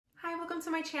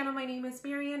Welcome to my channel. My name is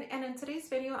Marian, and in today's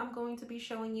video I'm going to be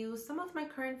showing you some of my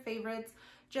current favorites,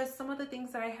 just some of the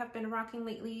things that I have been rocking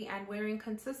lately and wearing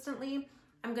consistently.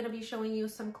 I'm going to be showing you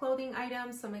some clothing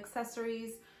items, some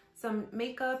accessories, some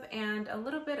makeup, and a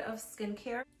little bit of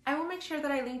skincare. I will make sure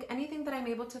that I link anything that I'm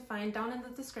able to find down in the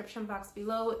description box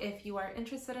below if you are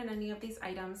interested in any of these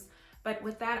items. But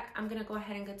with that, I'm gonna go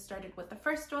ahead and get started with the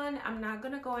first one. I'm not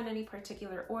gonna go in any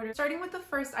particular order. Starting with the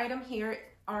first item here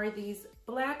are these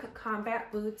black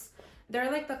combat boots.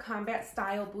 They're like the combat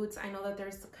style boots. I know that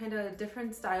there's kind of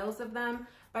different styles of them,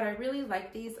 but I really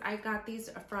like these. I got these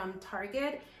from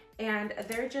Target, and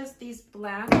they're just these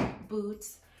black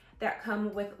boots that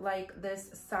come with like this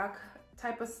sock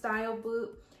type of style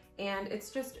boot. And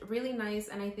it's just really nice,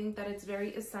 and I think that it's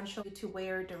very essential to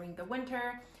wear during the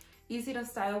winter. Easy to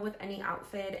style with any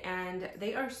outfit, and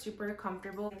they are super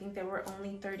comfortable. I think they were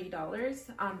only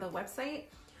 $30 on the website.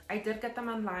 I did get them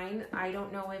online. I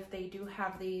don't know if they do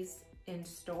have these in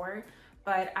store,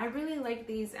 but I really like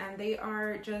these, and they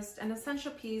are just an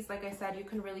essential piece. Like I said, you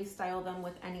can really style them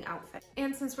with any outfit.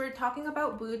 And since we're talking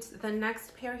about boots, the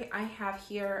next pair I have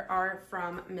here are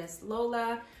from Miss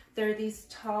Lola. They're these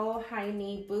tall high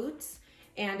knee boots,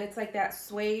 and it's like that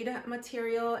suede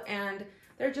material, and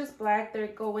they're just black. They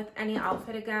go with any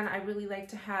outfit. Again, I really like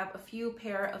to have a few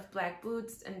pair of black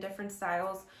boots in different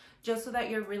styles, just so that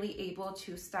you're really able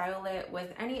to style it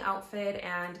with any outfit,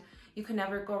 and you can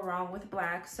never go wrong with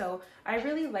black. So I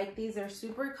really like these. They're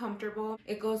super comfortable.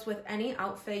 It goes with any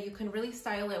outfit. You can really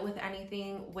style it with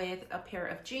anything, with a pair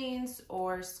of jeans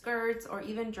or skirts or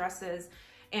even dresses.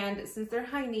 And since they're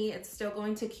high knee, it's still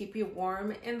going to keep you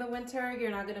warm in the winter.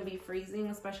 You're not gonna be freezing,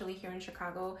 especially here in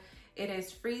Chicago. It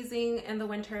is freezing in the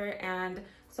winter, and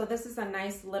so this is a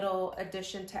nice little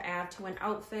addition to add to an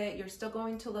outfit. You're still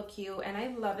going to look cute, and I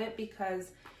love it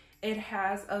because it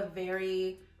has a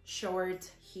very short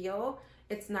heel.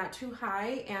 It's not too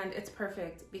high, and it's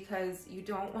perfect because you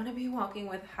don't want to be walking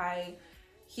with high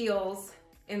heels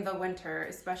in the winter,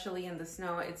 especially in the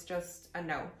snow. It's just a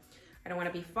no. I don't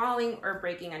want to be falling or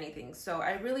breaking anything. So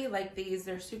I really like these.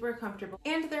 They're super comfortable,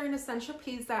 and they're an essential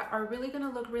piece that are really going to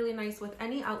look really nice with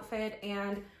any outfit,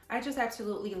 and I just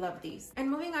absolutely love these. And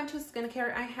moving on to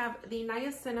skincare, I have the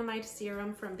Niacinamide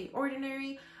Serum from The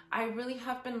Ordinary. I really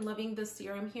have been loving this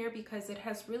serum here because it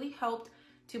has really helped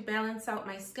to balance out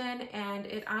my skin, and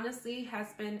it honestly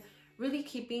has been really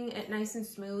keeping it nice and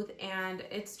smooth, and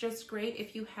it's just great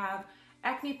if you have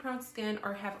acne prone skin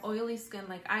or have oily skin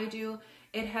like I do.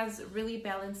 It has really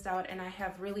balanced out, and I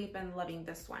have really been loving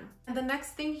this one. And the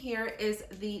next thing here is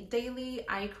the Daily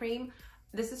Eye Cream.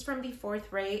 This is from the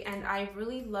Fourth Ray, and I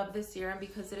really love this serum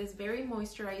because it is very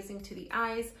moisturizing to the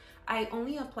eyes. I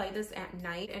only apply this at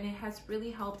night, and it has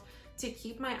really helped to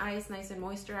keep my eyes nice and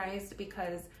moisturized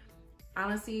because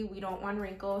honestly, we don't want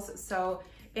wrinkles. So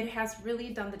it has really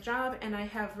done the job, and I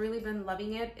have really been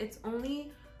loving it. It's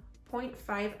only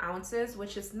 0.5 ounces,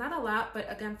 which is not a lot, but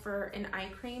again, for an eye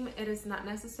cream, it is not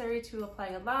necessary to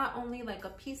apply a lot, only like a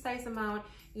pea-sized amount.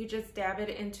 You just dab it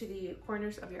into the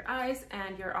corners of your eyes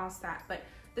and you're all set. But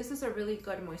this is a really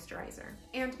good moisturizer.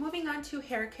 And moving on to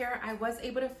hair care, I was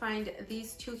able to find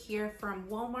these two here from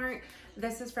Walmart.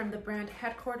 This is from the brand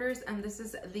Headquarters, and this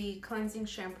is the cleansing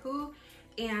shampoo,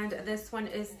 and this one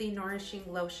is the nourishing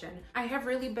lotion. I have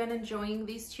really been enjoying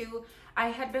these two. I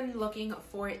had been looking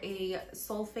for a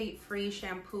sulfate-free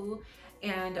shampoo,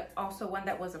 and also one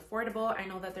that was affordable. I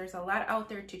know that there's a lot out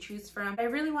there to choose from. I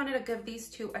really wanted to give these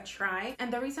two a try,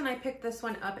 and the reason I picked this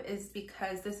one up is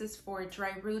because this is for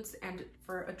dry roots and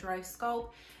for a dry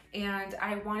scalp, and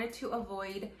I wanted to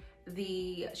avoid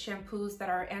the shampoos that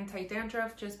are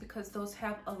anti-dandruff just because those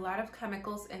have a lot of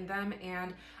chemicals in them,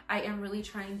 and I am really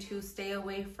trying to stay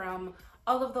away from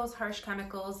all of those harsh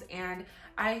chemicals. And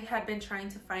I had been trying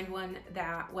to find one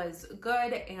that was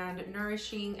good and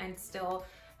nourishing and still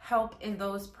help in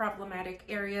those problematic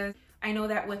areas. I know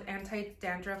that with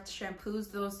anti-dandruff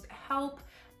shampoos, those help,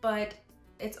 but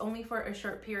it's only for a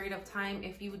short period of time.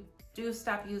 If you do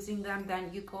stop using them,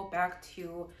 then you go back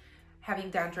to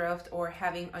having dandruff or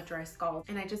having a dry scalp,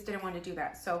 and I just didn't want to do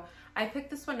that. So I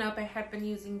picked this one up. I had been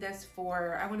using this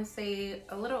for, I want to say,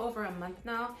 a little over a month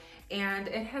now, and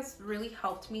it has really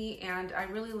helped me, and I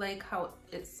really like how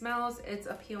it smells. It's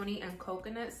a peony and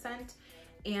coconut scent,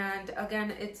 and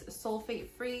again, it's sulfate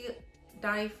free,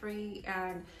 dye free,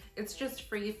 and it's just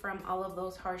free from all of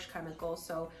those harsh chemicals.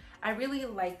 So I really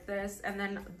like this. And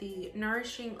then the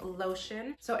nourishing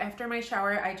lotion, so after my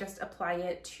shower I just apply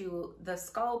it to the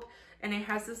scalp, and it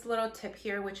has this little tip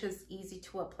here which is easy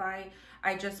to apply.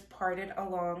 I just part it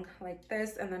along like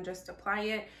this and then just apply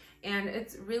it, and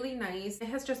it's really nice. It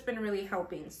has just been really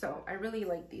helping, so I really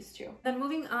like these two. Then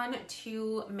moving on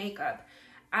to makeup,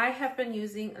 I have been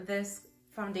using this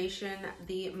foundation,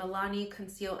 the Milani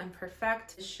Conceal and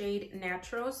Perfect shade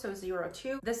Natural, so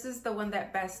 02. This is the one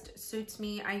that best suits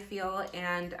me, I feel,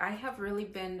 and I have really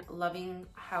been loving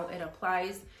how it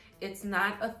applies. It's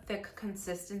not a thick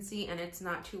consistency and it's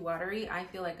not too watery. I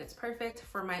feel like it's perfect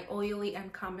for my oily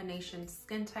and combination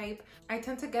skin type. I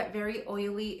tend to get very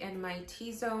oily in my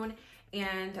T-zone,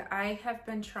 and I have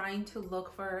been trying to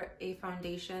look for a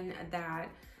foundation that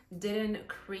didn't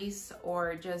crease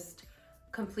or just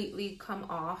completely come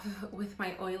off with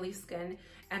my oily skin,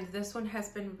 and this one has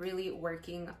been really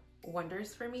working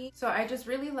wonders for me. So I just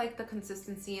really like the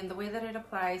consistency and the way that it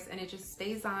applies, and it just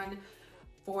stays on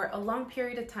for a long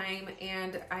period of time,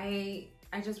 and I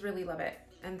just really love it.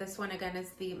 And this one again is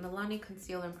the Milani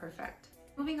Conceal and Perfect.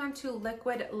 Moving on to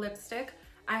liquid lipstick,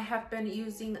 I have been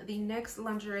using the NYX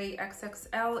Lingerie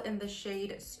XXL in the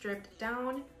shade Stripped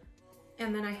Down,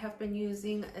 and then I have been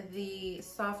using the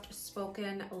Soft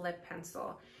Spoken Lip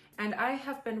Pencil. And I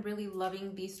have been really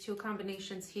loving these two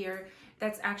combinations here.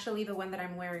 That's actually the one that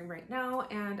I'm wearing right now,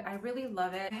 and I really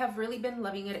love it. I have really been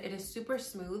loving it. It is super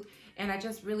smooth, and I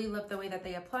just really love the way that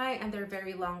they apply, and they're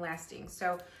very long lasting.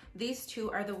 So these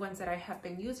two are the ones that I have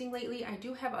been using lately. I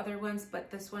do have other ones,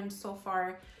 but this one so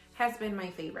far has been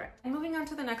my favorite. And moving on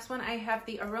to the next one, I have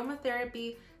the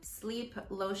Aromatherapy Sleep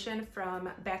Lotion from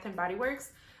Bath & Body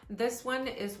Works. This one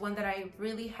is one that I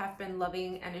really have been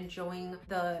loving and enjoying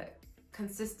the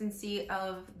consistency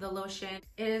of the lotion.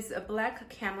 It is a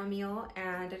black chamomile,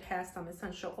 and it has some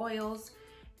essential oils,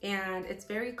 and it's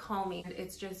very calming.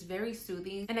 It's just very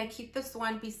soothing, and I keep this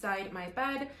one beside my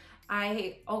bed.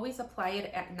 I always apply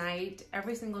it at night,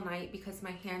 every single night, because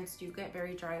my hands do get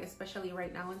very dry, especially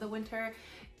right now in the winter.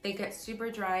 They get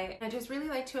super dry. I just really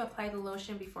like to apply the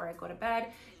lotion before I go to bed.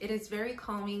 It is very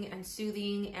calming and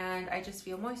soothing, and I just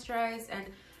feel moisturized, and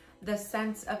the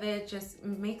sense of it just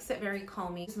makes it very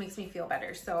calming. It just makes me feel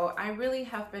better. So I really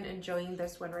have been enjoying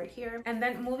this one right here. And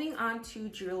then moving on to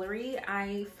jewelry,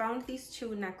 I found these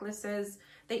two necklaces.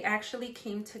 They actually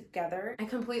came together. I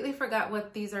completely forgot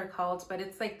what these are called, but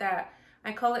it's like that,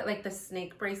 I call it like the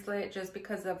snake bracelet just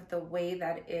because of the way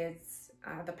that it's,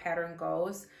 the pattern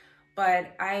goes.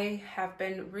 But I have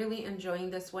been really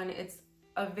enjoying this one. It's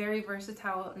a very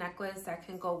versatile necklace that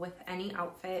can go with any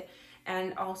outfit.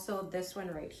 And also this one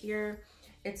right here,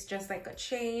 it's just like a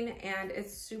chain, and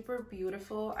it's super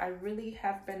beautiful. I really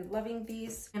have been loving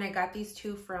these, and I got these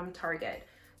two from Target.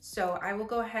 So I will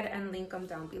go ahead and link them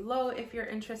down below if you're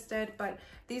interested. But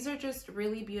these are just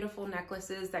really beautiful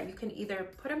necklaces that you can either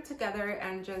put them together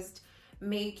and just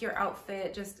make your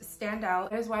outfit just stand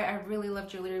out. That is why I really love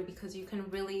jewelry, because you can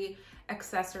really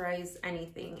accessorize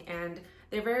anything, and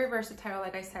they're very versatile.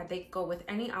 Like I said, they go with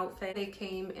any outfit. They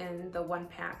came in the one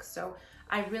pack, so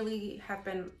I really have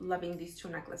been loving these two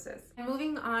necklaces. And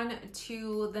moving on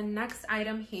to the next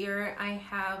item here, I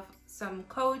have some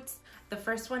coats. The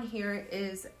first one here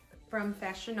is from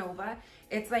Fashion Nova.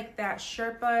 It's like that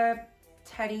Sherpa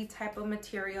teddy type of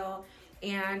material,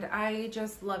 and I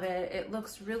just love it. It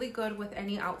looks really good with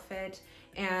any outfit,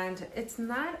 and it's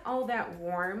not all that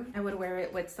warm. I would wear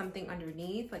it with something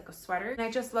underneath, like a sweater. And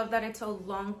I just love that it's a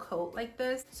long coat like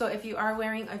this. So if you are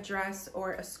wearing a dress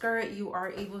or a skirt, you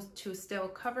are able to still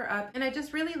cover up. And I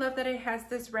just really love that it has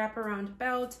this wraparound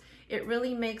belt. It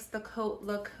really makes the coat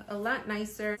look a lot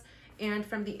nicer. And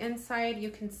from the inside, you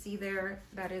can see there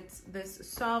that it's this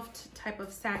soft type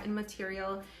of satin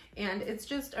material, and it's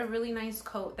just a really nice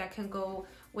coat that can go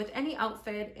with any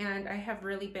outfit, and I have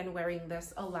really been wearing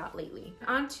this a lot lately.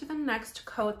 On to the next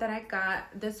coat that I got.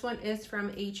 This one is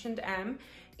from H&M,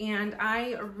 and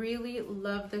I really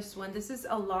love this one. This is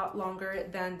a lot longer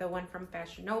than the one from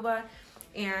Fashion Nova,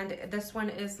 and this one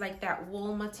is like that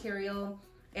wool material,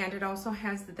 and it also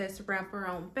has this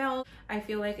wraparound belt. I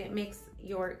feel like it makes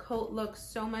your coat look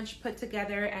so much put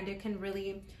together, and it can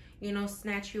really, you know,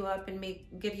 snatch you up and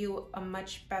give you a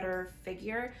much better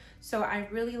figure. So I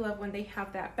really love when they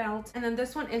have that belt. And then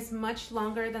this one is much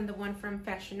longer than the one from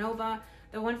Fashion Nova.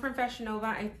 The one from Fashion Nova,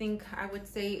 I think I would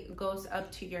say goes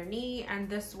up to your knee, and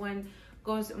this one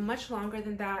goes much longer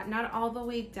than that. Not all the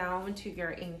way down to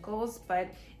your ankles, but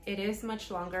it is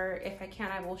much longer. If I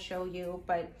can, I will show you.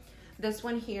 But this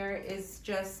one here is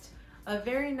just a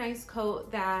very nice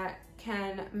coat that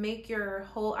can make your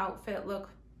whole outfit look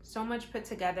so much put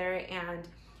together, and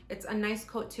it's a nice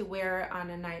coat to wear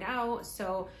on a night out.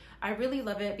 So I really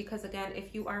love it because, again,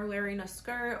 if you are wearing a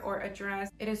skirt or a dress,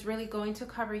 it is really going to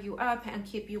cover you up and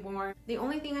keep you warm. The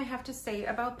only thing I have to say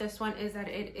about this one is that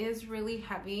it is really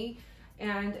heavy,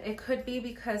 and it could be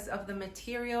because of the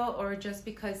material or just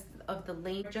because of the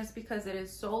length just because it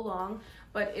is so long,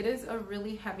 but it is a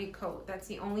really heavy coat. That's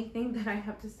the only thing that I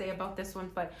have to say about this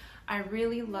one, but I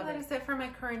really love it. That is it for my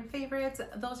current favorites.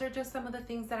 Those are just some of the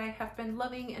things that I have been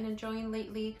loving and enjoying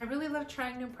lately. I really love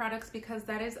trying new products because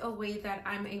that is a way that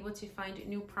I'm able to find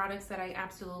new products that I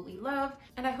absolutely love.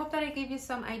 And I hope that I gave you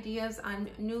some ideas on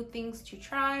new things to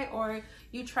try, or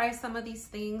you try some of these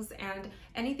things, and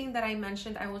anything that I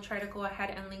mentioned, I will try to go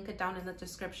ahead and link it down in the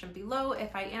description below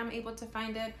if I am able to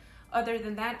find it. Other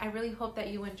than that, I really hope that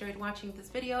you enjoyed watching this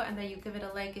video and that you give it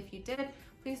a like if you did.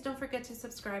 Please don't forget to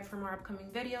subscribe for more upcoming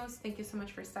videos. Thank you so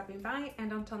much for stopping by,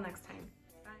 and until next time.